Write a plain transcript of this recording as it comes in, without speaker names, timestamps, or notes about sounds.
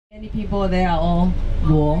Many people, they are all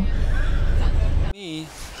raw. Me.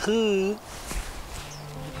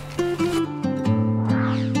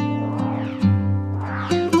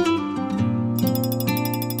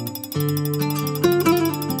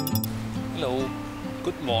 Hello,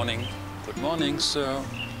 good morning. Good morning, sir.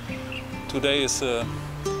 Today is a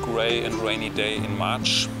gray and rainy day in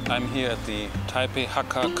March. I'm here at the Taipei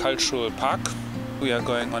Hakka Cultural Park. We are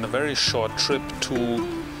going on a very short trip to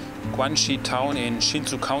Guanxi town in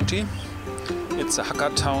HSINCHU County. It's a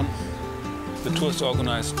Hakka town. The tour is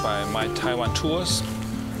organized by My Taiwan Tours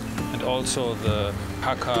and also the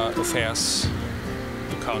Hakka Affairs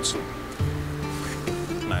Council.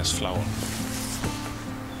 Nice flower.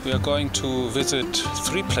 We are going to visit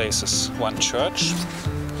 3 places. One church,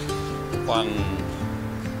 one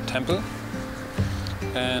temple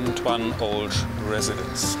and one old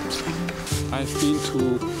residence. I've been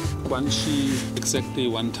to Guanxi exactly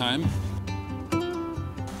 1 time.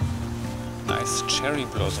 Nice cherry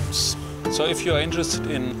blossoms. So if you are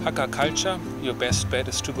interested in Hakka culture, your best bet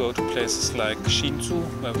is to go to places like HSINCHU,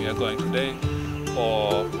 where we are going today,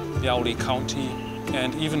 or Liaoli County.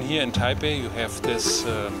 And even here in Taipei, you have this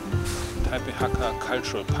Taipei Hakka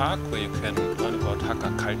Cultural Park, where you can learn about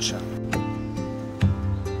Hakka culture.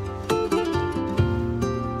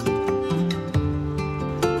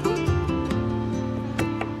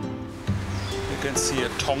 You can see a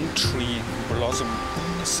tong tree blossom,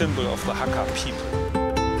 a symbol of the Hakka people.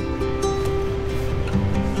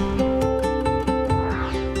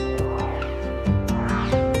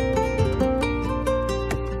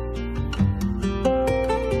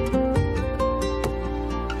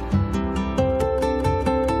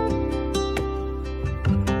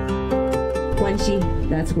 Guanxi,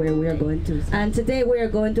 that's where we are going to. And today we are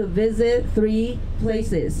going to visit 3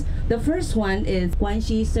 places. The first one is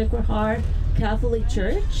Guanxi Sacred Heart Catholic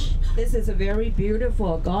Church. This is a very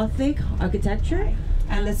beautiful Gothic architecture.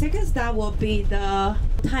 And the second stop will be the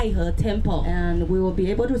Taihe Temple. And we will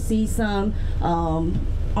be able to see some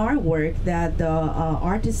artwork that the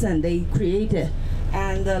artisan they created.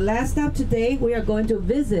 And the last stop today, we are going to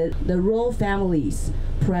visit the Royal Family's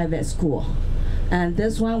private school. And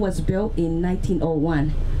this one was built in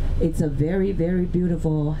 1901. It's a very, very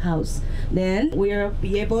beautiful house. Then we'll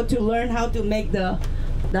be able to learn how to make the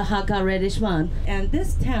Hakka radish bun. And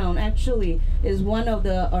this town actually is one of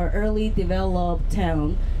the early developed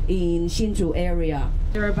town in HSINCHU area.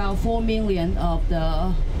 There are about 4 million of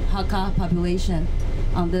the Hakka population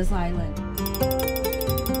on this island.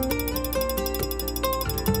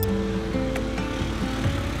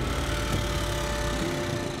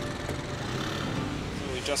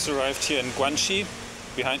 Just arrived here in Guanxi.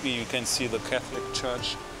 Behind me you can see the Catholic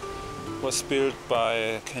Church. It was built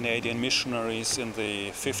by Canadian missionaries in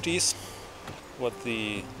the 50s. What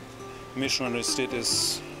the missionaries did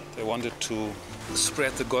is they wanted to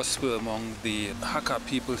spread the gospel among the Hakka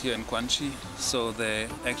people here in Guanxi, so they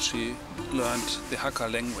actually learned the Hakka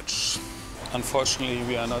language. Unfortunately,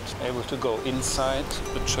 we are not able to go inside.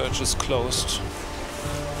 The church is closed.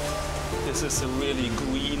 This is a really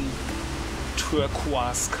green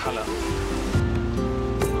turquoise color.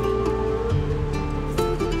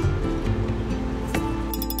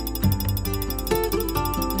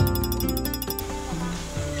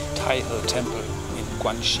 Taihe Temple in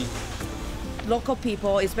Guanxi. Local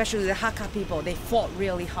people, especially the Hakka people, they fought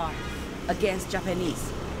really hard against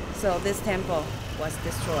Japanese. So this temple was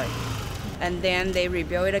destroyed. And then they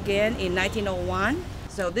rebuilt it again in 1901.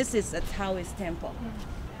 So this is a Taoist temple.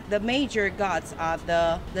 The major gods are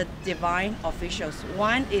the divine officials.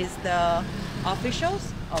 One is the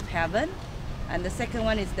officials of heaven, and the second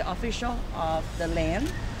one is the official of the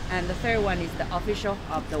land, and the third one is the official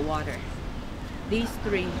of the water. These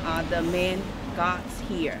 3 are the main gods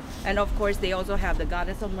here. And of course, they also have the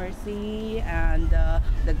goddess of mercy and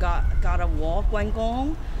the god of war,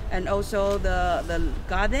 Guanxi, and also the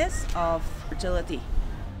goddess of fertility.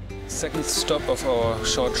 Second stop of our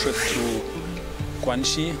short trip to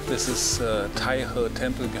Guanxi. This is Taihe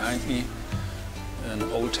Temple behind me, an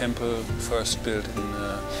old temple first built in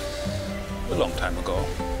a long time ago.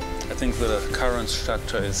 I think the current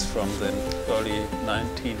structure is from the early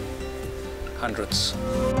 1900s.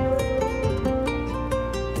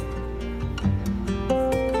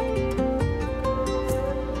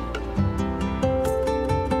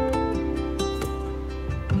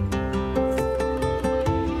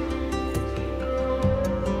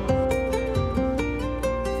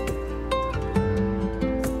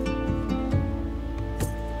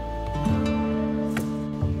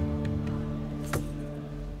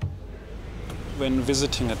 When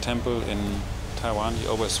visiting a temple in Taiwan, you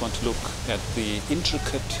always want to look at the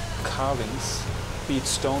intricate carvings beat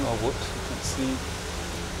stone or wood. You can see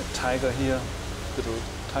the tiger here, little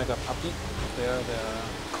tiger puppy. There are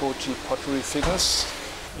Koji pottery figures.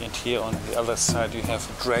 And here on the other side you have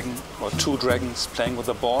a dragon or two dragons playing with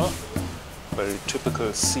a ball. Very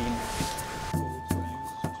typical scene.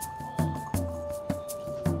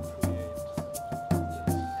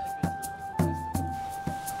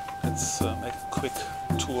 Let's make a quick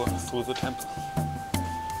tour through the temple.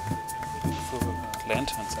 Beautiful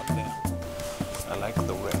lanterns up there. I like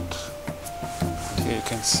the red. And here you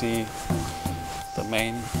can see the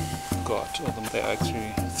main god. There are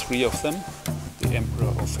actually three of them. The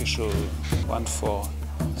emperor official, one for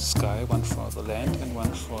sky, one for the land, and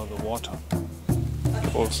one for the water. You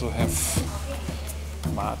also have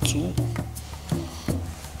Matsu.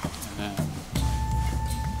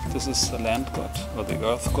 This is the land god or the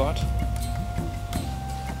earth god.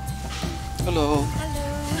 Hello.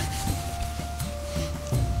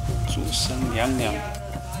 Susan Yang Yang.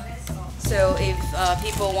 So if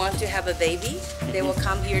people want to have a baby, they will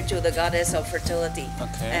come here to the goddess of fertility.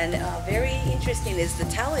 Okay. And very interesting is the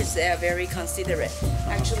Taoists, they are very considerate.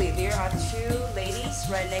 Actually, there are two ladies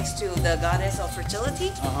right next to the goddess of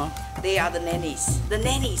fertility. They are the nannies. The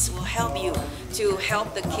nannies will help you to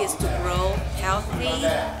help the kids to grow healthy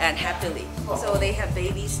and happily. So they have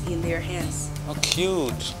babies in their hands. Oh,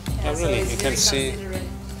 cute. Oh, So really? it's You very can see. considerate.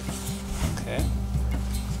 Okay.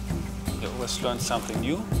 You always learn something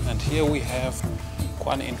new. And here we have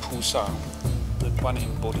Guanxi, the Guanxi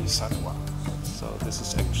Bodhisattva. So this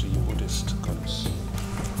is actually Buddhist goddess.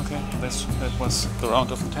 Okay, that was the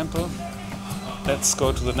round of the temple. Let's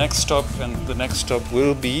go to the next stop, and the next stop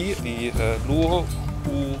will be the Luo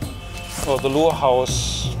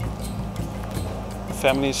House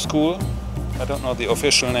Family School. I don't know the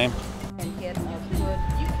official name. And get a good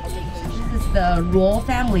education. This is the Royal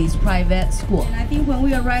Family's private school. And I think when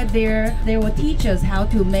we arrived there, they will teach us how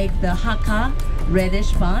to make the Hakka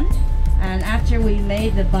radish bun. And after we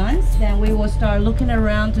made the buns, then we will start looking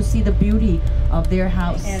around to see the beauty of their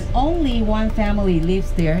house. And only one family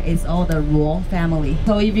lives there. It's all the Luo family.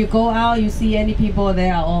 So if you go out, you see any people,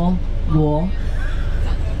 they are all Luo.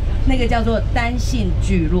 那个叫做单姓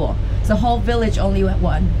聚落. The whole village only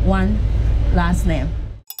one last name.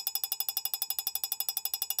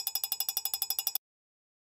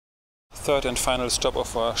 Third and final stop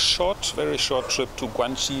of our very short trip to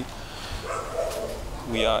Guanxi.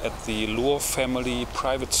 We are at the Luo Family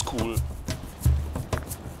Private School.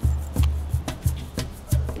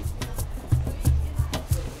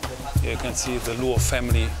 Here you can see the Luo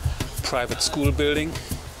Family Private School building.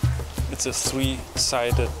 It's a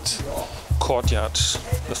three-sided courtyard,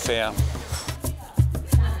 the fair.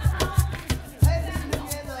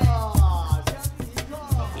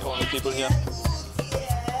 The only people here.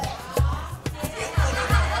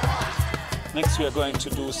 Next we are going to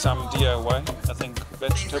do some DIY, I think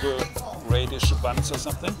vegetable radish buns or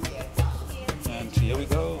something. And here we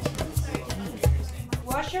go.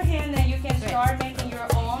 Wash your hand and you can start making your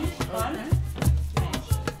own bun.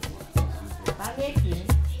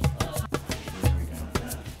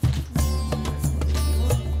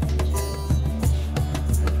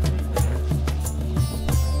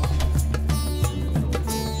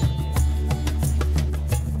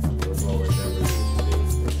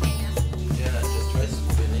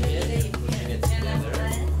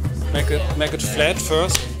 Make it flat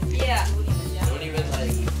first. Yeah. Don't even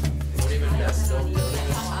mess. Don't even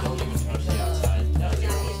touch the outside. And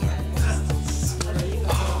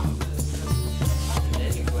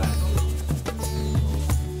then you go back.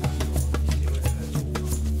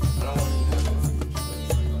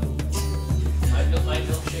 I don't want my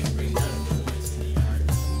milkshake brings down.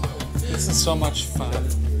 This is so much fun.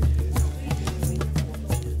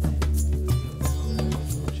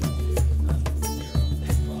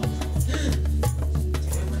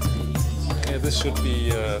 This should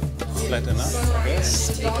be flat enough, I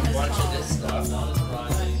guess.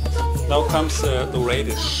 Now comes the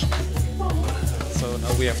radish. So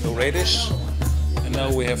now we have the radish, and now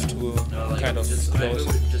we have to kind of close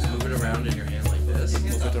it. Just move it around in your hand like this.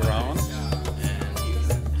 Move it around.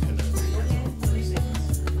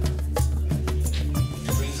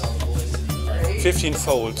 15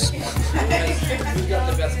 folds. Who got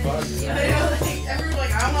the best buns?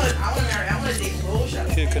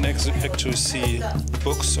 Here you can actually see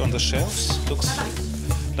books on the shelves. Looks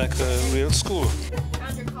like a real school.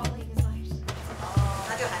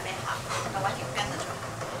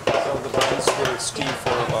 So the buns will steam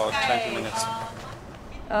for about 20 minutes.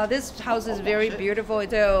 This house is very beautiful.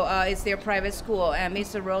 So it's their private school, and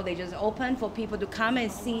Mr. Rowe, they just open for people to come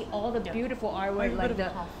and see all the beautiful artwork, like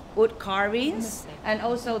the wood carvings, and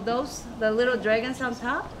also the little dragons on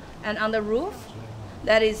top and on the roof.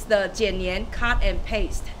 That is the jianyan, cut and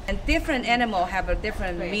paste. And different animals have a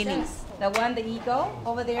different meanings. The one, the eagle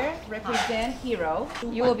over there, represent hero.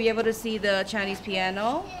 You will be able to see the Chinese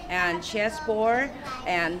piano and chessboard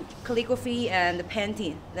and calligraphy and the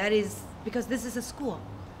painting. That is because this is a school.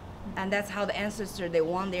 And that's how the ancestors, they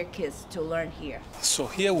want their kids to learn here. So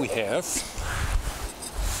here we have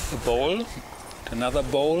a bowl, another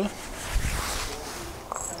bowl.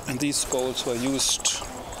 And these bowls were used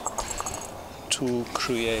to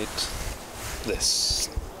create this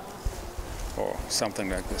or something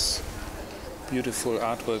like this. Beautiful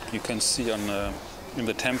artwork you can see on in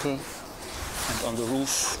the temple and on the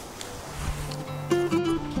roof.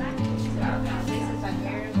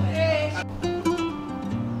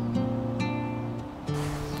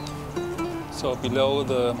 So below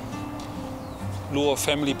the Luo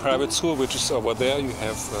family private school, which is over there, you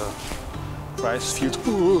have rice fields.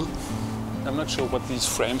 I'm not sure what these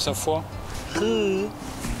frames are for.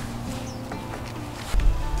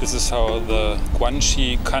 This is how the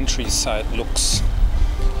Guanxi countryside looks.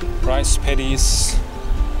 Rice paddies,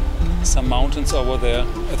 some mountains over there.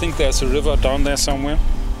 I think there's a river down there somewhere.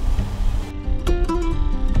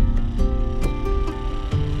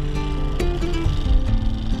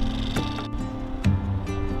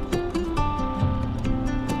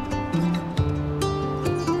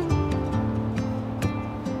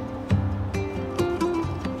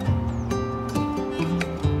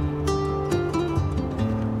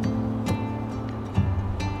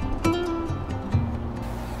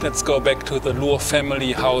 Let's go back to the Luo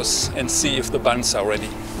family house and see if the buns are ready.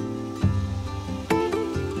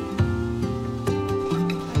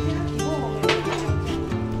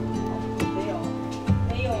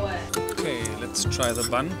 Okay, let's try the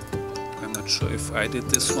bun. I'm not sure if I did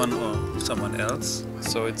this one or someone else.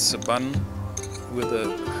 So it's a bun with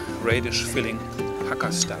a radish filling,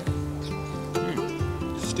 Hakka style.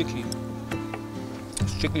 Sticky.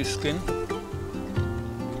 Sticky skin.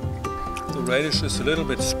 The radish is a little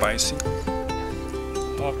bit spicy,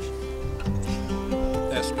 hot.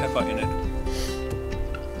 There's pepper in it.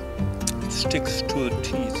 It sticks to the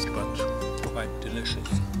teeth, but quite delicious.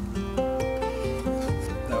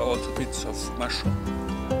 There are also bits of mushroom.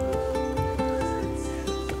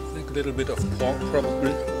 I think a little bit of pork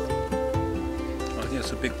probably. Oh,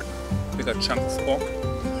 here's a bigger chunk of pork.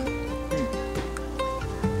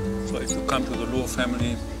 So if you come to the Luo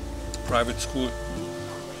family private school,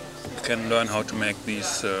 can learn how to make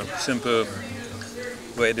these simple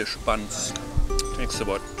radish buns. It takes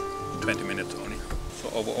about 20 minutes only. So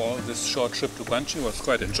overall, this short trip to Guanxi was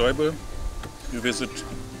quite enjoyable. You visit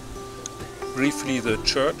briefly the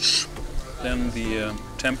church, then the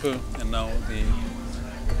temple, and now the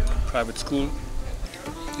private school.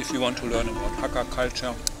 If you want to learn about Hakka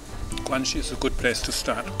culture, Guanxi is a good place to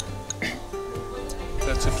start.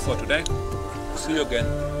 That's it for today. See you again.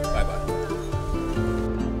 Bye bye.